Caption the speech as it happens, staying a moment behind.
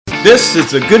This is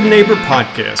the Good Neighbor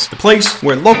Podcast, the place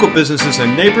where local businesses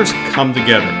and neighbors come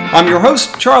together. I'm your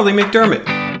host, Charlie McDermott.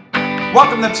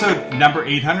 Welcome to episode number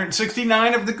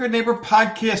 869 of the Good Neighbor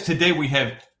Podcast. Today we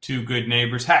have two good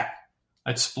neighbors. Heck,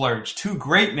 let's splurge. Two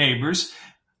great neighbors,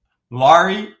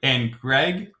 Laurie and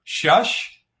Greg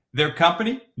Shush. Their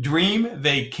company, Dream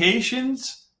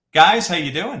Vacations. Guys, how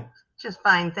you doing? Just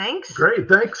fine, thanks. Great,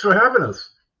 thanks for having us.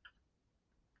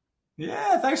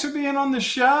 Yeah, thanks for being on the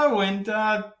show. And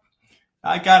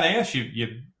I got to ask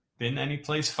you been any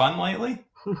place fun lately?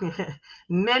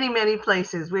 Many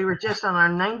places. We were just on our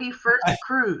 91st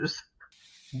cruise.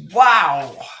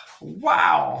 Wow.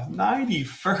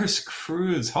 91st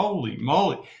cruise. Holy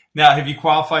moly. Now, have you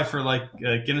qualified for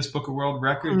Guinness Book of World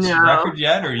Records record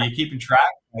yet? Or are you keeping track?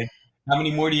 How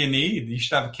many more do you need? You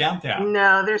should have a countdown.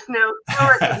 No, there's no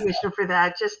recognition for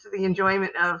that. Just the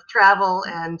enjoyment of travel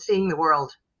and seeing the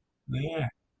world. Yeah.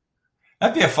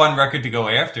 That'd be a fun record to go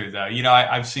after, though. You know,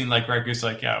 I've seen records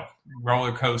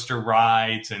roller coaster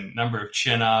rides and number of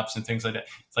chin-ups and things like that.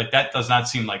 It's like that does not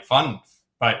seem like fun,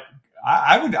 but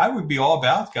I would be all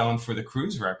about going for the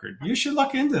cruise record. You should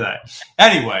look into that.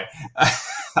 Anyway,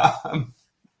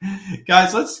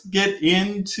 guys, let's get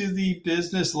into the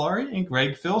business. Laurie and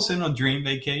Greg, fill us in on Dream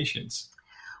Vacations.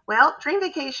 Well, Dream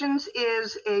Vacations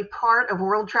is a part of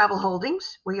World Travel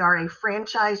Holdings. We are a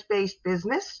franchise-based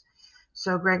business.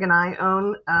 So Greg and I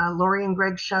own Laurie and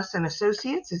Greg Shuss and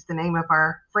Associates is the name of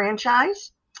our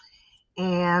franchise.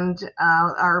 And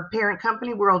our parent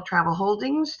company, World Travel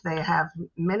Holdings, they have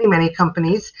many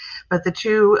companies, but the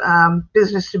two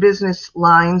business-to-business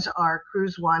lines are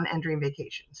Cruise One and Dream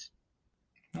Vacations.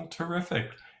 Oh,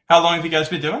 terrific. How long have you guys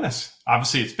been doing this?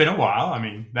 Obviously, it's been a while. I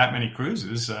mean, that many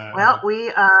cruises. Well,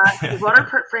 we bought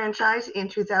our franchise in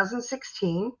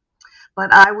 2016,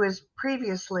 but I was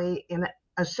previously an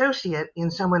associate in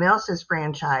someone else's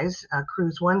franchise,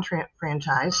 Cruise One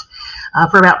franchise,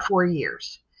 for about 4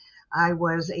 years. I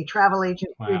was a travel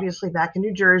agent previously back in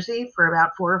New Jersey for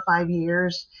about 4 or 5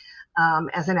 years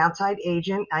as an outside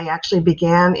agent. I actually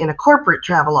began in a corporate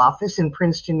travel office in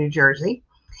Princeton, New Jersey,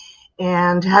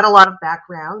 and had a lot of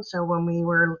background. So when we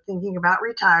were thinking about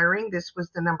retiring, this was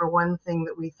the number one thing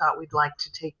that we thought we'd like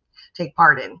to take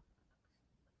part in.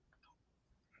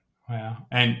 Wow.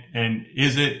 And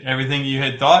is it everything you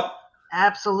had thought?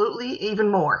 Absolutely,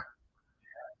 even more.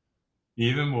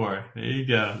 Even more. There you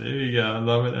go. I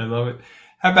love it.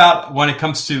 How about when it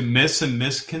comes to myths and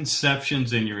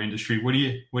misconceptions in your industry? What do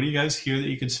you guys hear that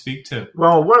you can speak to?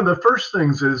 Well, one of the first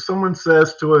things is someone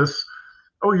says to us,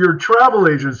 "Oh, you're travel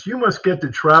agents. You must get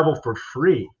to travel for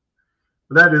free."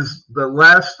 That is the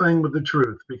last thing with the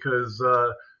truth, because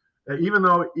even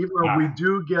though we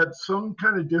do get some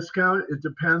kind of discount, it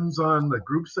depends on the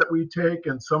groups that we take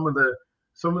and some of the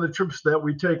trips that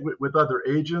we take with other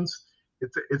agents.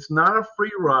 It's not a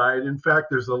free ride. In fact,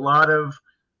 there's a lot of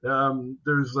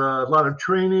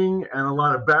training and a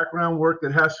lot of background work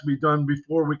that has to be done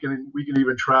before we can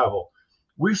even travel.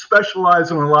 We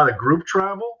specialize in a lot of group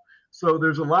travel, so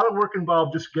there's a lot of work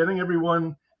involved just getting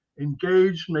everyone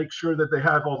engaged, make sure that they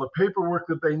have all the paperwork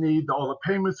that they need, all the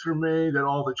payments are made, and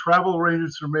all the travel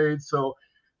arrangements are made. So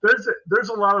there's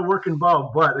a lot of work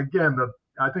involved. But again,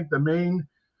 I think the main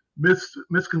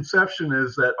misconception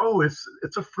is that,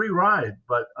 it's a free ride,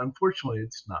 but unfortunately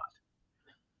it's not.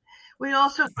 We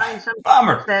also find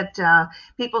sometimes that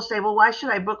people say, well, why should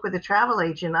I book with a travel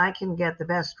agent? I can get the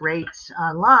best rates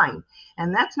online.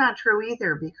 And that's not true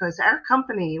either, because our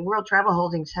company, World Travel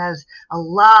Holdings, has a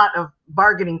lot of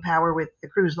bargaining power with the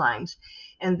cruise lines.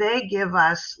 And they give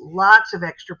us lots of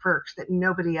extra perks that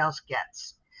nobody else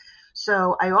gets.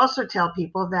 So I also tell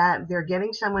people that they're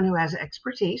getting someone who has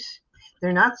expertise.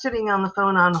 They're not sitting on the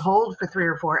phone on hold for 3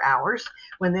 or 4 hours.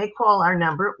 When they call our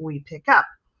number, we pick up.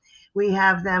 We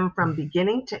have them from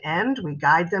beginning to end. We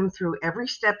guide them through every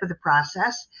step of the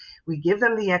process. We give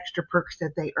them the extra perks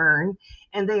that they earn,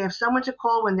 and they have someone to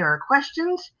call when there are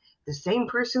questions. The same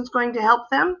person's going to help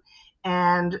them,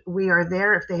 and we are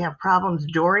there if they have problems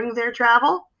during their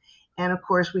travel. And of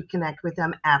course, we connect with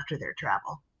them after their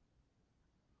travel.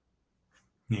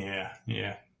 Yeah.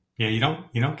 You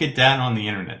don't get down on the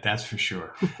internet, that's for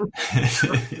sure.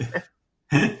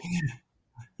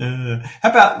 How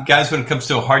about, guys, when it comes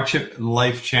to a hardship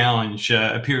life challenge,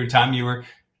 a period of time you were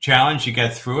challenged, you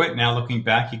got through it. Now looking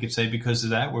back, you could say because of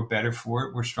that, we're better for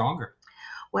it, we're stronger.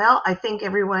 Well, I think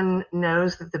everyone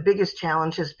knows that the biggest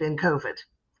challenge has been COVID.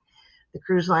 The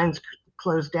cruise lines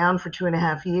closed down for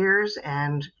 2.5 years,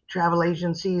 and travel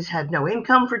agencies had no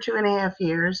income for 2.5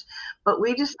 years. But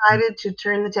we decided to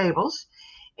turn the tables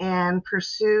and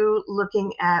pursue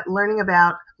looking at learning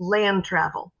about land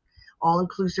travel.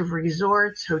 all-inclusive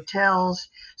resorts, hotels.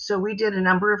 So we did a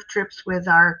number of trips with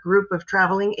our group of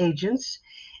traveling agents,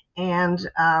 and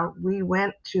we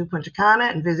went to Punta Cana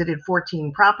and visited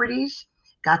 14 properties,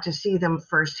 got to see them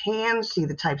firsthand, see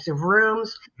the types of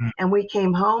rooms, and we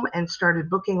came home and started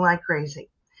booking like crazy.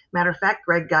 Matter of fact,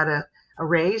 Greg got a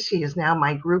raise. He is now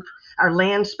our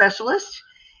land specialist,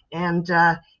 and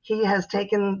he has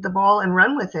taken the ball and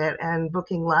run with it and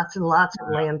booking lots and lots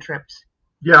of land trips.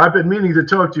 Yeah, I've been meaning to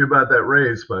talk to you about that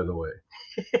raise, by the way.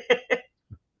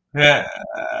 Yeah.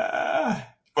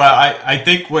 Well, I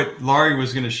think what Laurie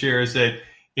was going to share is that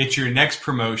it's your next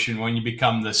promotion when you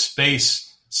become the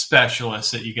space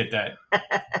specialist that you get that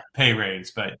pay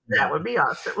raise. But that would be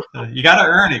awesome. You got to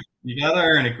earn it. You got to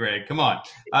earn it, Greg. Come on.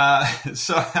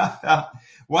 So how about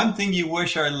one thing you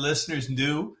wish our listeners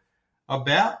knew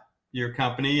about your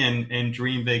company and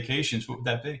Dream Vacations? What would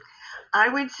that be? I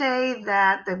would say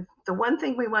that the one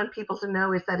thing we want people to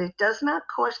know is that it does not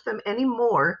cost them any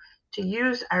more to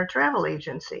use our travel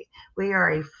agency. We are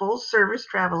a full service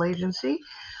travel agency.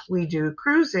 We do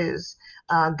cruises,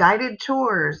 guided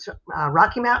tours,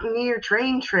 Rocky Mountaineer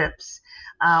train trips.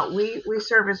 We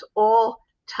service all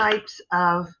types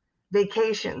of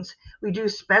vacations. We do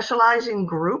specialize in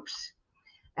groups.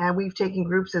 We've taken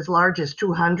groups as large as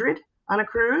 200 on a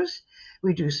cruise.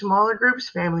 We do smaller groups,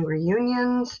 family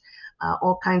reunions,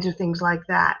 all kinds of things like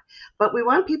that. But we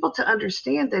want people to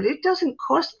understand that it doesn't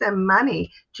cost them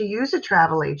money to use a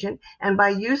travel agent. And by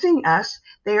using us,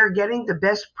 they are getting the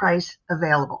best price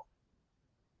available.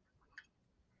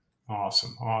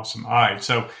 Awesome. All right.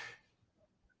 So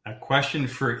a question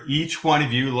for each one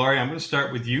of you. Laurie, I'm going to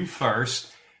start with you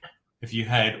first. If you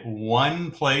had one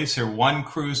place or one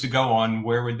cruise to go on,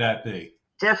 where would that be?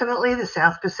 Definitely the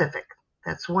South Pacific.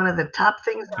 That's one of the top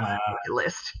things on my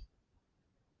list.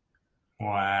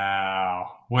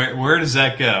 Wow. Where does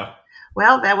that go?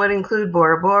 Well, that would include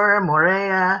Bora Bora,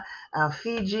 Moorea,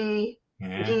 Fiji,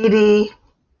 Tahiti,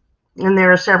 and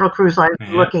there are several cruise lines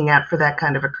looking at for that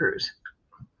kind of a cruise.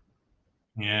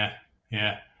 Yeah.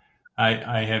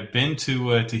 I have been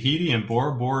to Tahiti and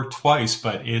Bora Bora twice,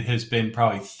 but it has been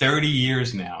probably 30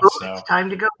 years now. So it's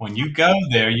time to go. When you go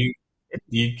there, you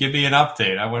give me an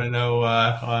update. I want to know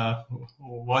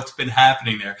what's been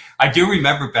happening there. I do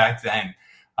remember back then,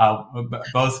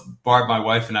 both Barb, my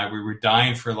wife, and I, we were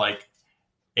dying for like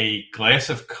a glass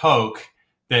of Coke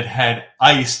that had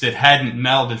ice that hadn't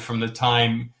melted from the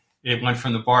time it went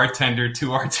from the bartender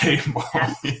to our table.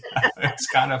 It's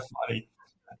kind of funny.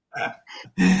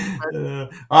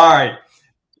 All right.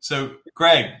 So,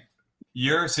 Greg,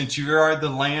 since you are the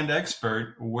land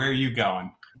expert, where are you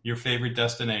going? Your favorite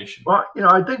destination? Well,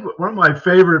 I think one of my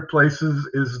favorite places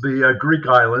is the Greek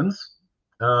islands.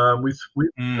 We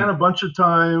spent a bunch of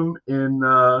time in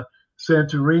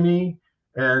Santorini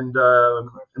and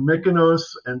Mykonos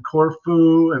and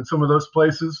Corfu and some of those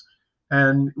places.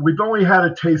 And we've only had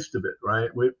a taste of it, right?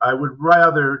 I would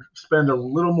rather spend a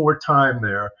little more time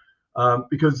there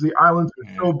because the islands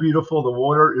are so beautiful. The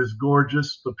water is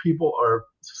gorgeous. The people are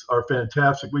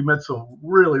fantastic. We met some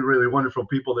really, really wonderful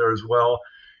people there as well.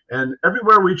 And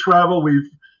everywhere we travel, we've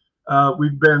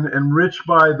been enriched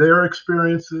by their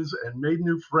experiences and made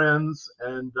new friends,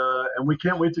 and we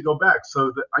can't wait to go back.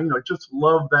 So I just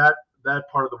love that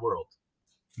part of the world.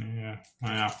 Yeah,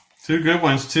 wow, two good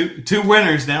ones, two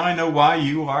winners. Now I know why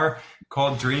you are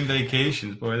called Dream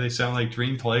Vacations. Boy, they sound like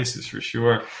dream places for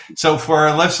sure. So for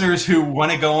our listeners who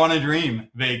want to go on a dream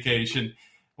vacation,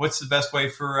 what's the best way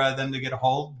for them to get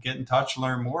in touch,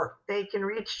 learn more? They can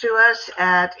reach to us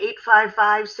at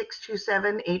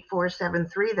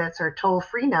 855-627-8473. That's our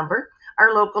toll-free number.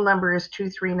 Our local number is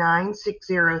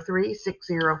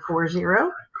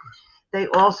 239-603-6040. They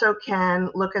also can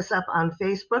look us up on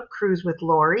Facebook, Cruise with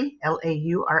Laurie,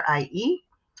 Laurie.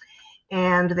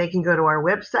 And they can go to our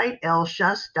website,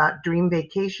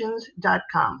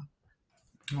 lschuss.dreamvacations.com.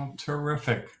 Oh,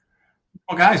 terrific.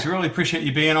 Well, guys, really appreciate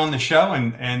you being on the show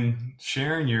and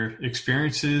sharing your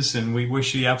experiences, and we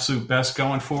wish you the absolute best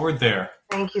going forward there.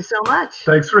 Thank you so much.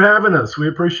 Thanks for having us. We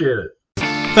appreciate it.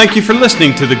 Thank you for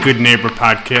listening to the Good Neighbor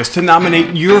Podcast. To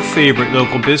nominate your favorite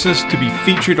local business to be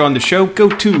featured on the show, go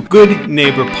to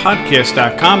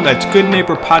goodneighborpodcast.com. That's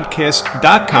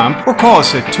goodneighborpodcast.com, or call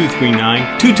us at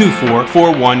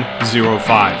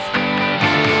 239-224-4105.